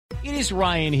It is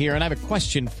Ryan here, and I have a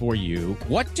question for you.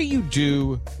 What do you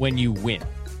do when you win?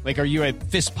 Like, are you a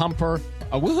fist pumper,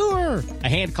 a woo-hooer, a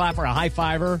hand clapper, a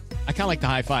high-fiver? I kind of like the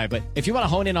high-five, but if you want to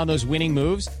hone in on those winning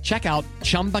moves, check out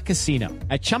Chumba Casino.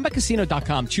 At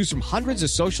ChumbaCasino.com, choose from hundreds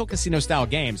of social casino-style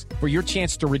games for your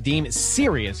chance to redeem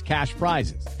serious cash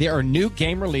prizes. There are new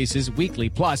game releases weekly,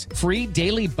 plus free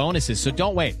daily bonuses, so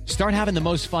don't wait. Start having the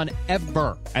most fun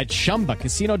ever at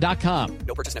ChumbaCasino.com.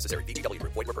 No purchase necessary. VGW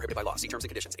Group. Void where prohibited by law. See terms and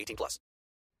conditions. 18+.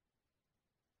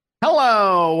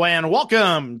 Hello, and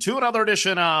welcome to another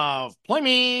edition of Play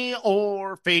Me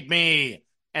or Fade Me.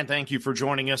 And thank you for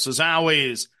joining us as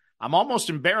always. I'm almost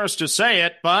embarrassed to say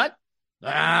it, but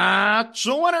that's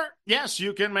a winner. Yes,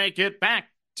 you can make it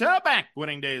back-to-back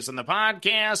winning days in the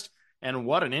podcast. And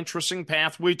what an interesting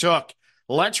path we took.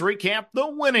 Let's recap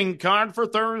the winning card for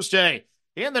Thursday.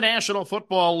 In the National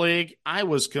Football League, I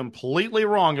was completely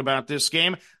wrong about this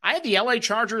game. I had the LA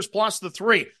Chargers plus the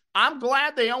 3. I'm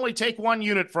glad they only take 1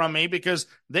 unit from me because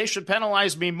they should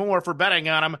penalize me more for betting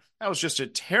on them. That was just a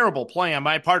terrible play on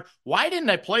my part. Why didn't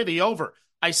I play the over?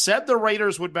 I said the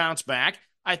Raiders would bounce back.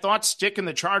 I thought Stick and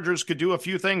the Chargers could do a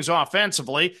few things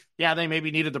offensively. Yeah, they maybe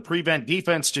needed the prevent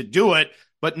defense to do it.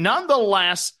 But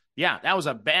nonetheless, yeah, that was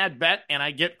a bad bet, and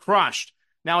I get crushed.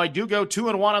 Now, I do go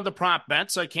 2-1 on the prop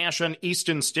bets. I cash on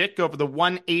Easton Stick over the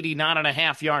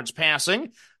 189.5 yards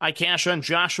passing. I cash on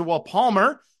Joshua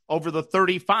Palmer over the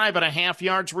 35.5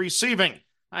 yards receiving.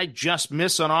 I just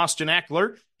miss on Austin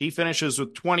Eckler. He finishes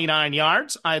with 29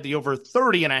 yards. I had the over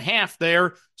 30.5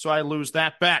 there, so I lose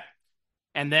that bet.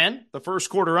 And then the first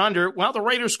quarter under, well, the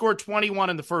Raiders scored 21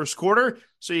 in the first quarter,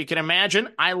 so you can imagine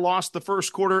I lost the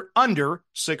first quarter under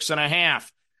 6.5.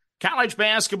 College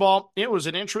basketball, it was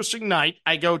an interesting night.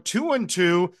 I go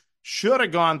 2-2, should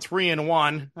have gone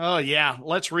 3-1. Oh, yeah,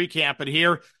 let's recap it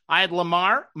here. I had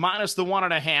Lamar minus the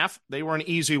 1.5. They were an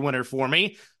easy winner for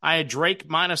me. I had Drake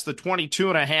minus the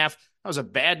 22.5. That was a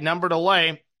bad number to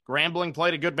lay. Grambling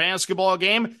played a good basketball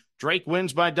game. Drake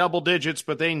wins by double digits,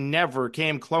 but they never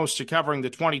came close to covering the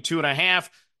 22.5.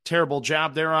 Terrible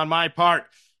job there on my part.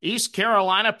 East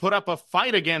Carolina put up a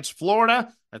fight against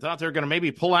Florida. I thought they were going to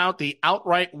maybe pull out the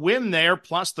outright win there,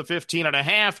 plus the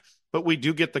 15.5, but we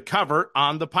do get the cover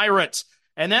on the Pirates.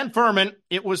 And then Furman,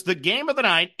 it was the game of the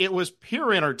night. It was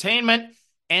pure entertainment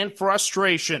and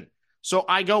frustration. So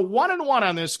I go 1-1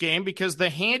 on this game because the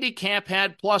handicap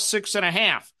had plus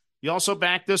 6.5. You also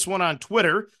backed this one on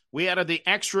Twitter. We added the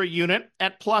extra unit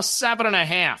at plus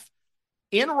 7.5.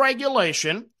 In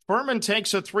regulation, Furman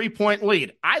takes a 3-point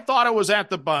lead. I thought it was at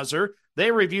the buzzer. They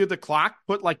reviewed the clock,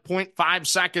 put like 0.5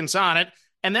 seconds on it,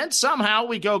 and then somehow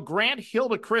we go Grant Hill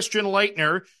to Christian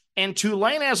Laettner, and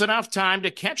Tulane has enough time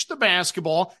to catch the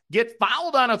basketball, get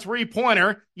fouled on a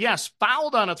three-pointer, yes,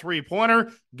 fouled on a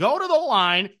three-pointer, go to the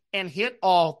line, and hit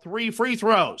all 3 free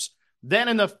throws. Then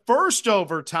in the first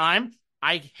overtime,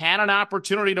 I had an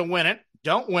opportunity to win it,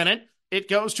 don't win it, it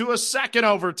goes to a second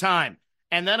overtime.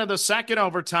 And then in the second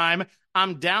overtime,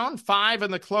 I'm down 5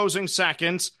 in the closing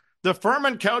seconds. The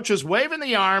Furman coach is waving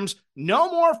the arms. No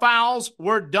more fouls.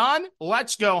 We're done.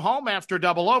 Let's go home after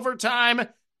double overtime.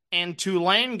 And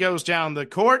Tulane goes down the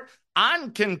court.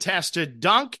 Uncontested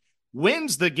dunk.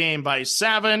 Wins the game by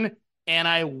 7. And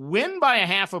I win by a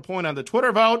 0.5 point on the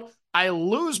Twitter vote. I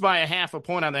lose by a 0.5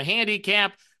 point on the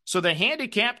handicap. So the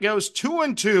handicap goes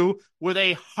 2-2 with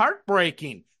a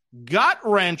heartbreaking,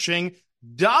 gut-wrenching,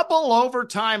 double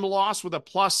overtime loss with a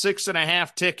plus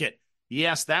 6.5 ticket.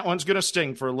 Yes, that one's going to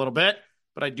sting for a little bit,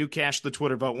 but I do cash the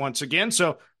Twitter vote once again.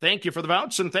 So thank you for the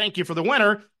votes and thank you for the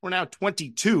winner. We're now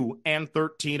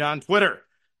 22-13 on Twitter.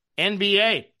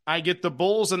 NBA, I get the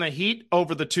Bulls and the Heat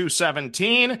over the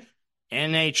 217.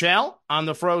 NHL, on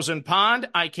the Frozen Pond,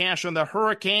 I cash on the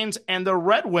Hurricanes and the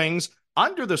Red Wings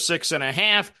under the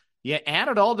 6.5. You add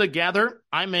it all together,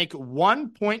 I make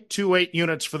 1.28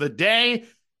 units for the day.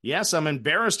 Yes, I'm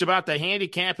embarrassed about the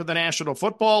handicap of the National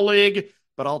Football League,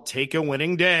 but I'll take a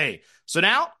winning day. So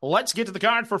now, let's get to the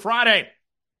card for Friday.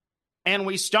 And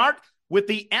we start with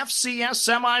the FCS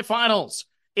semifinals.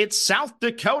 It's South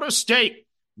Dakota State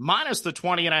minus the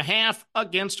 20.5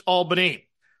 against Albany.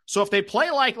 So if they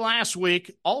play like last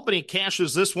week, Albany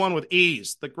cashes this one with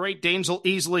ease. The Great Danes will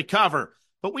easily cover.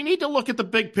 But we need to look at the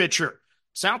big picture.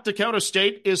 South Dakota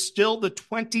State is still the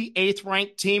 28th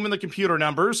ranked team in the computer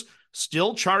numbers,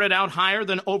 still charted out higher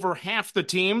than over half the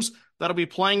teams that'll be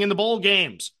playing in the bowl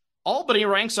games. Albany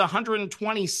ranks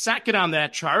 122nd on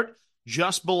that chart,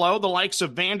 just below the likes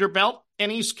of Vanderbilt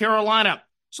and East Carolina.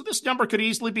 So this number could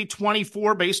easily be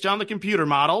 24 based on the computer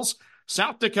models.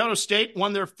 South Dakota State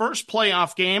won their first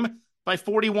playoff game by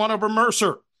 41 over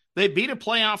Mercer. They beat a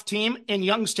playoff team in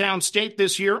Youngstown State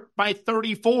this year by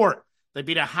 34. They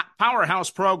beat a powerhouse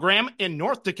program in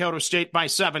North Dakota State by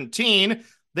 17.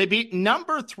 They beat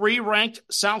number 3 ranked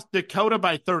South Dakota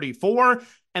by 34,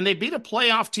 and they beat a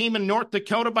playoff team in North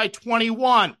Dakota by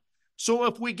 21. So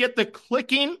if we get the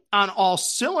clicking on all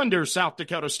cylinders South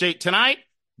Dakota State tonight,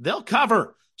 they'll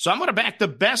cover. So I'm going to back the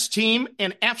best team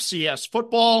in FCS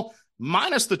football,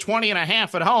 minus the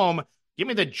 20.5 at home. Give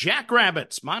me the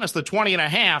Jackrabbits, minus the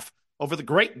 20.5 over the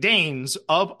Great Danes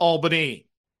of Albany.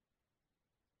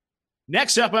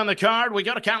 Next up on the card, we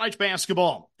go to college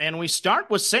basketball, and we start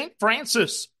with St.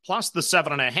 Francis, plus the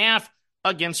 7.5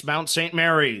 against Mount St.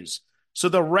 Mary's. So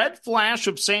the Red Flash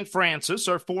of St. Francis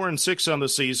are 4-6 on the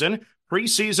season.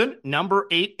 Preseason, number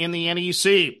 8 in the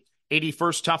NEC.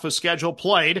 81st toughest schedule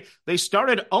played. They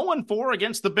started 0-4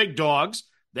 against the big dogs.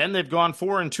 Then they've gone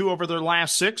 4-2 over their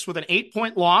last 6 with an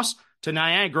 8-point loss to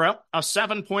Niagara, a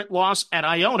 7-point loss at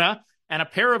Iona, and a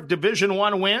pair of Division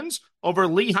I wins over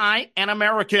Lehigh and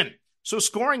American. So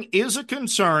scoring is a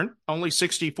concern, only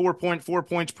 64.4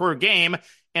 points per game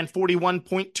and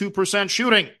 41.2%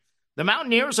 shooting. The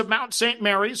Mountaineers of Mount St.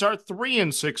 Mary's are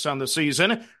 3-6 on the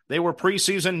season. They were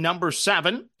preseason number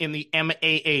 7 in the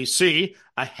MAAC,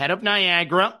 ahead of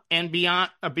Niagara and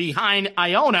behind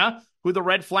Iona, who the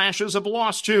Red Flashes have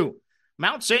lost to.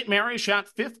 Mount St. Mary shot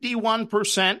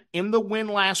 51% in the win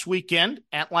last weekend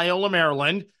at Loyola,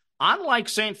 Maryland. Unlike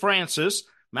St. Francis,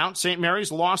 Mount St.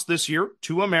 Mary's lost this year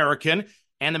to American,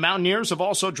 and the Mountaineers have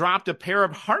also dropped a pair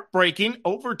of heartbreaking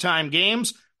overtime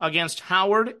games against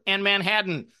Howard and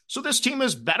Manhattan. So this team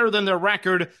is better than their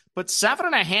record, but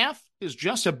 7.5 is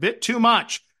just a bit too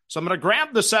much. So I'm going to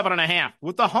grab the 7.5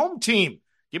 with the home team.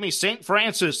 Give me St.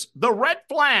 Francis, the Red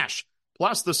Flash,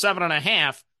 plus the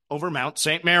 7.5 over Mount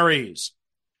St. Mary's.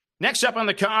 Next up on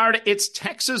the card, it's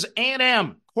Texas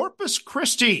A&M, Corpus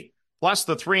Christi, plus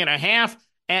the 3.5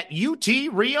 at UT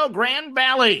Rio Grande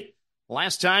Valley.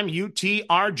 Last time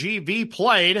UTRGV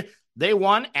played, they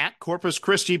won at Corpus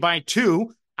Christi by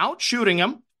 2, outshooting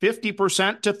them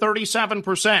 50% to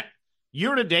 37%.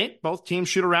 Year to date, both teams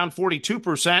shoot around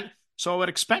 42%, so I would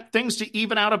expect things to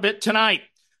even out a bit tonight.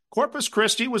 Corpus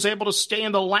Christi was able to stay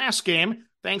in the last game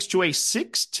thanks to a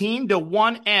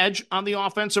 16-1 edge on the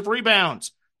offensive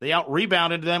rebounds. They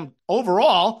out-rebounded them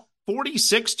overall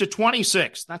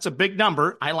 46-26. That's a big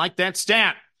number. I like that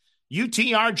stat.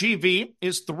 UTRGV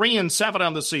is 3-7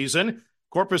 on the season.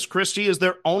 Corpus Christi is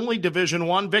their only Division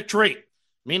I victory.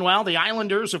 Meanwhile, the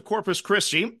Islanders of Corpus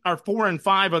Christi are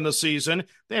 4-5 on the season.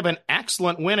 They have an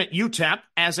excellent win at UTEP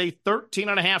as a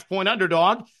 13.5-point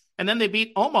underdog, and then they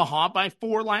beat Omaha by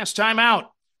 4 last time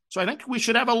out. So I think we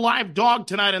should have a live dog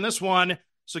tonight in this one.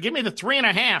 So give me the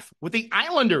 3.5 with the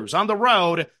Islanders on the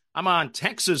road. I'm on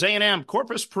Texas A&M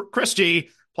Corpus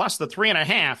Christi plus the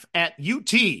 3.5 at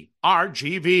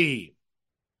UTRGV.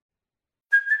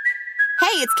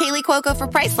 Hey, it's Kaylee Cuoco for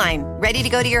Priceline. Ready to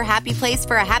go to your happy place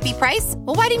for a happy price?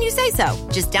 Well, why didn't you say so?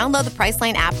 Just download the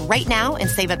Priceline app right now and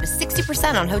save up to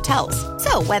 60% on hotels.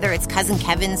 So whether it's Cousin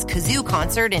Kevin's Kazoo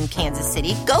Concert in Kansas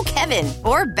City, go Kevin,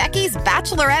 or Becky's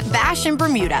Bachelorette Bash in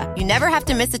Bermuda, you never have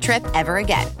to miss a trip ever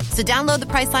again. So download the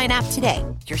Priceline app today.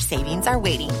 Your savings are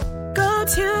waiting. Go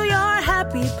to your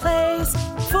happy place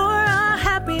for a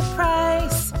happy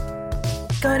price.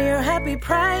 Go to your happy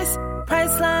price,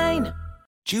 Priceline.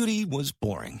 Judy was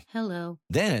boring. Hello.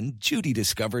 Then Judy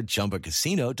discovered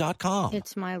ChumbaCasino.com.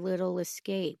 It's my little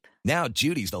escape. Now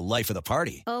Judy's the life of the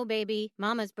party. Oh, baby,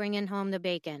 mama's bringing home the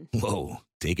bacon. Whoa,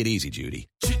 take it easy, Judy.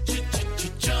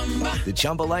 The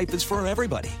Chumba life is for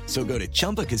everybody. So go to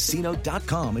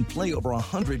ChumbaCasino.com and play over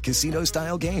 100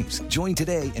 casino-style games. Join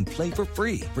today and play for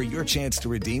free for your chance to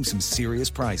redeem some serious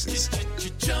prizes.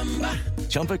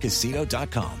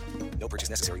 ChumbaCasino.com. No purchase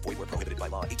necessary. Void where prohibited by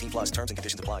law. 18 plus terms and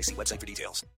conditions apply. See website for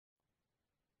details.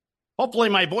 Hopefully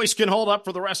my voice can hold up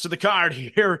for the rest of the card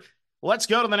here. Let's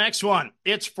go to the next one.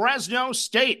 It's Fresno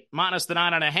State minus the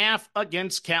 9.5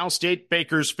 against Cal State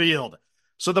Bakersfield.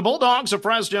 So the Bulldogs of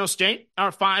Fresno State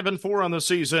are 5-4 on the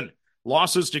season.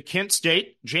 Losses to Kent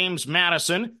State, James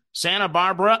Madison, Santa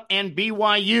Barbara, and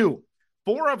BYU.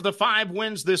 4 of the 5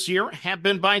 wins this year have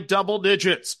been by double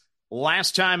digits.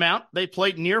 Last time out, they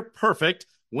played near perfect,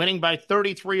 winning by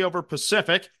 33 over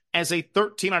Pacific as a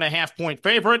 13.5-point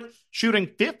favorite, shooting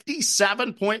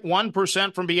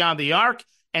 57.1% from beyond the arc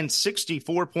and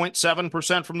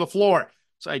 64.7% from the floor.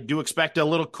 So I do expect a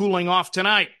little cooling off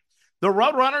tonight. The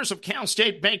Roadrunners of Cal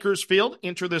State Bakersfield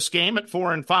enter this game at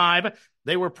 4-5.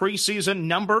 They were preseason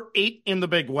number 8 in the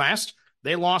Big West.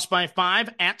 They lost by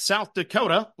 5 at South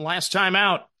Dakota last time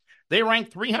out. They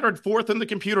ranked 304th in the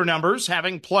computer numbers,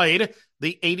 having played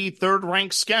the 83rd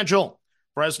ranked schedule.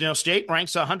 Fresno State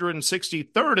ranks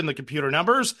 163rd in the computer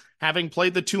numbers, having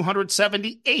played the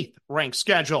 278th ranked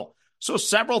schedule. So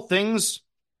several things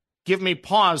give me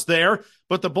pause there,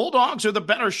 but the Bulldogs are the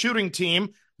better shooting team.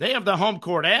 They have the home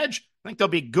court edge. I think they'll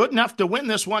be good enough to win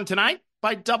this one tonight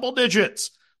by double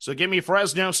digits. So give me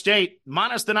Fresno State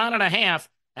minus the 9.5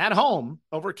 at home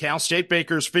over Cal State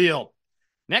Bakersfield.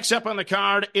 Next up on the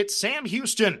card, it's Sam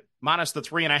Houston minus the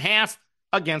 3.5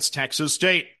 against Texas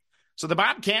State. So the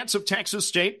Bobcats of Texas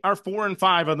State are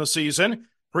 4-5 on the season.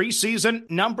 Preseason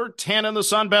number 10 in the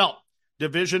Sun Belt.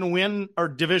 Division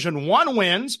 1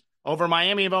 wins over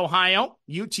Miami of Ohio,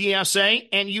 UTSA,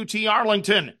 and UT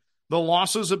Arlington. The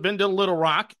losses have been to Little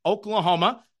Rock,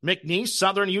 Oklahoma, McNeese,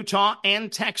 Southern Utah,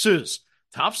 and Texas.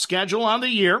 Tough schedule on the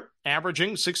year,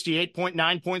 averaging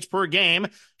 68.9 points per game,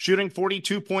 shooting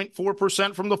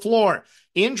 42.4% from the floor.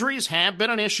 Injuries have been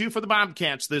an issue for the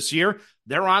Bobcats this year.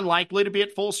 They're unlikely to be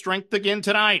at full strength again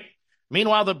tonight.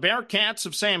 Meanwhile, the Bearcats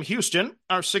of Sam Houston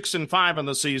are 6-5 in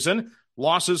the season.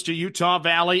 Losses to Utah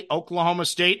Valley, Oklahoma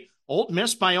State, Ole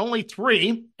Miss by only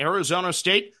 3, Arizona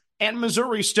State, and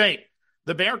Missouri State.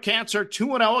 The Bearcats are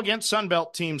 2-0 against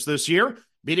Sunbelt teams this year,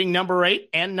 beating number 8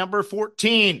 and number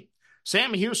 14.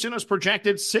 Sam Houston is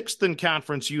projected 6th in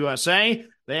Conference USA.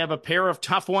 They have a pair of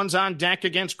tough ones on deck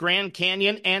against Grand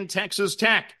Canyon and Texas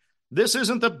Tech. This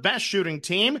isn't the best shooting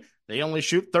team. They only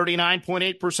shoot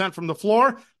 39.8% from the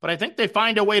floor, but I think they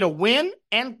find a way to win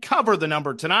and cover the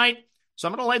number tonight. So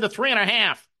I'm going to lay the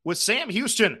 3.5 with Sam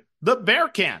Houston, the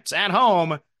Bearcats at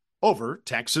home over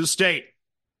Texas State.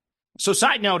 So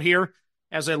side note here,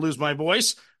 as I lose my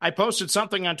voice, I posted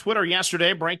something on Twitter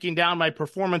yesterday breaking down my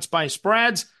performance by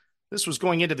spreads. This was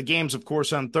going into the games, of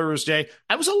course, on Thursday.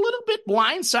 I was a little bit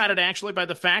blindsided, actually, by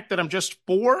the fact that I'm just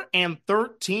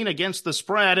 4-13 against the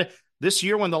spread this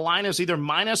year when the line is either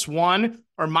 -1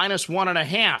 or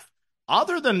 -1.5.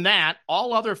 Other than that,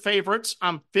 all other favorites,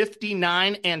 I'm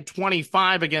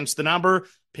 59-25 against the number.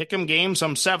 Pick'em games,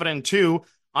 I'm 7-2.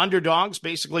 Underdogs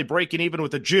basically breaking even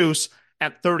with the juice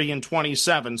at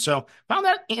 30-27. So found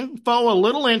that info a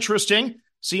little interesting.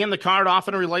 Seeing the card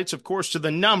often relates, of course, to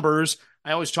the numbers.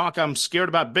 I always talk I'm scared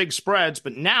about big spreads,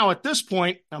 but now at this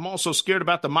point, I'm also scared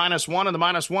about the -1 and the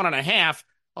 -1.5.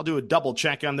 I'll do a double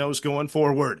check on those going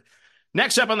forward.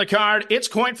 Next up on the card, it's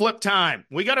coin flip time.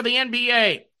 We go to the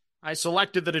NBA. I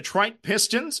selected the Detroit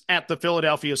Pistons at the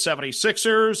Philadelphia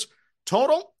 76ers.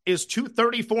 Total is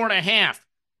 234.5.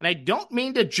 And I don't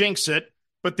mean to jinx it,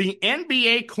 but the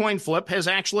NBA coin flip has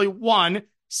actually won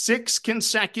 6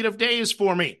 consecutive days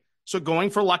for me. So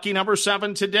going for lucky number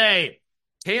 7 today.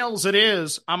 Tails it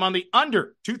is. I'm on the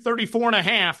under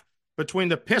 234.5 between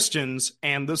the Pistons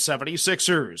and the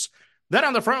 76ers. Then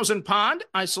on the frozen pond,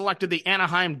 I selected the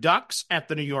Anaheim Ducks at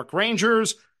the New York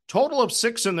Rangers. Total of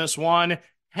 6 in this one.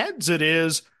 Heads it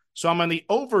is. So I'm on the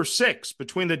over 6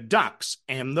 between the Ducks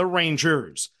and the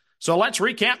Rangers. So let's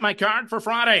recap my card for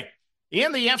Friday.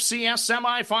 In the FCS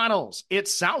semifinals,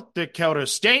 it's South Dakota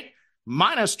State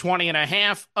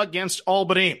 -20.5 against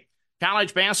Albany.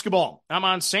 College basketball, I'm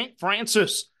on St.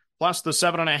 Francis plus the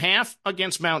 7.5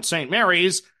 against Mount St.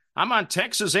 Mary's. I'm on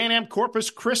Texas A&M Corpus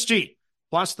Christi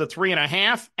plus the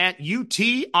 3.5 at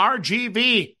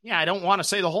UTRGV. Yeah, I don't want to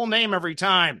say the whole name every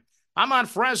time. I'm on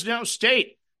Fresno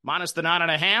State minus the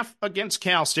 9.5 against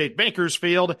Cal State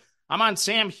Bakersfield. I'm on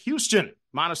Sam Houston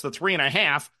minus the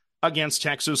 3.5 against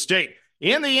Texas State.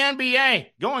 In the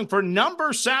NBA, going for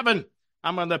number 7,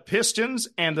 I'm on the Pistons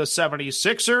and the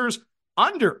 76ers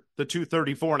under the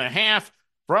 234.5.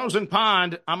 Frozen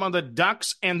pond, I'm on the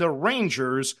Ducks and the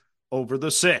Rangers over the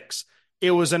 6.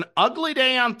 It was an ugly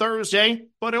day on Thursday,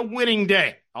 but a winning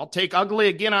day. I'll take ugly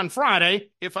again on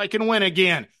Friday if I can win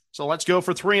again. So let's go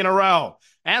for 3 in a row.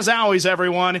 As always,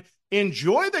 everyone,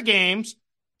 enjoy the games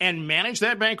and manage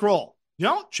that bankroll.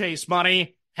 Don't chase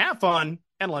money. Have fun,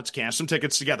 and let's cash some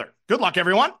tickets together. Good luck,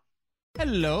 everyone.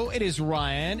 Hello, it is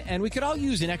Ryan, and we could all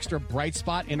use an extra bright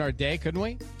spot in our day, couldn't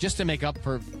we? Just to make up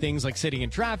for things like sitting in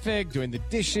traffic, doing the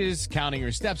dishes, counting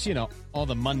your steps, you know, all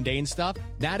the mundane stuff.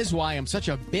 That is why I'm such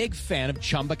a big fan of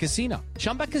Chumba Casino.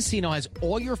 Chumba Casino has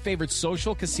all your favorite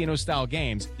social casino-style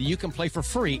games that you can play for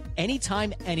free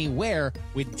anytime, anywhere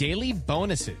with daily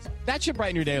bonuses. That should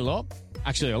brighten your day a little.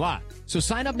 Actually, a lot. So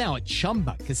sign up now at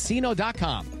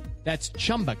ChumbaCasino.com. That's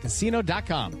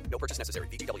ChumbaCasino.com. No purchase necessary.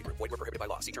 VGW Group. Void where prohibited by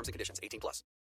law. See terms and conditions. 18+.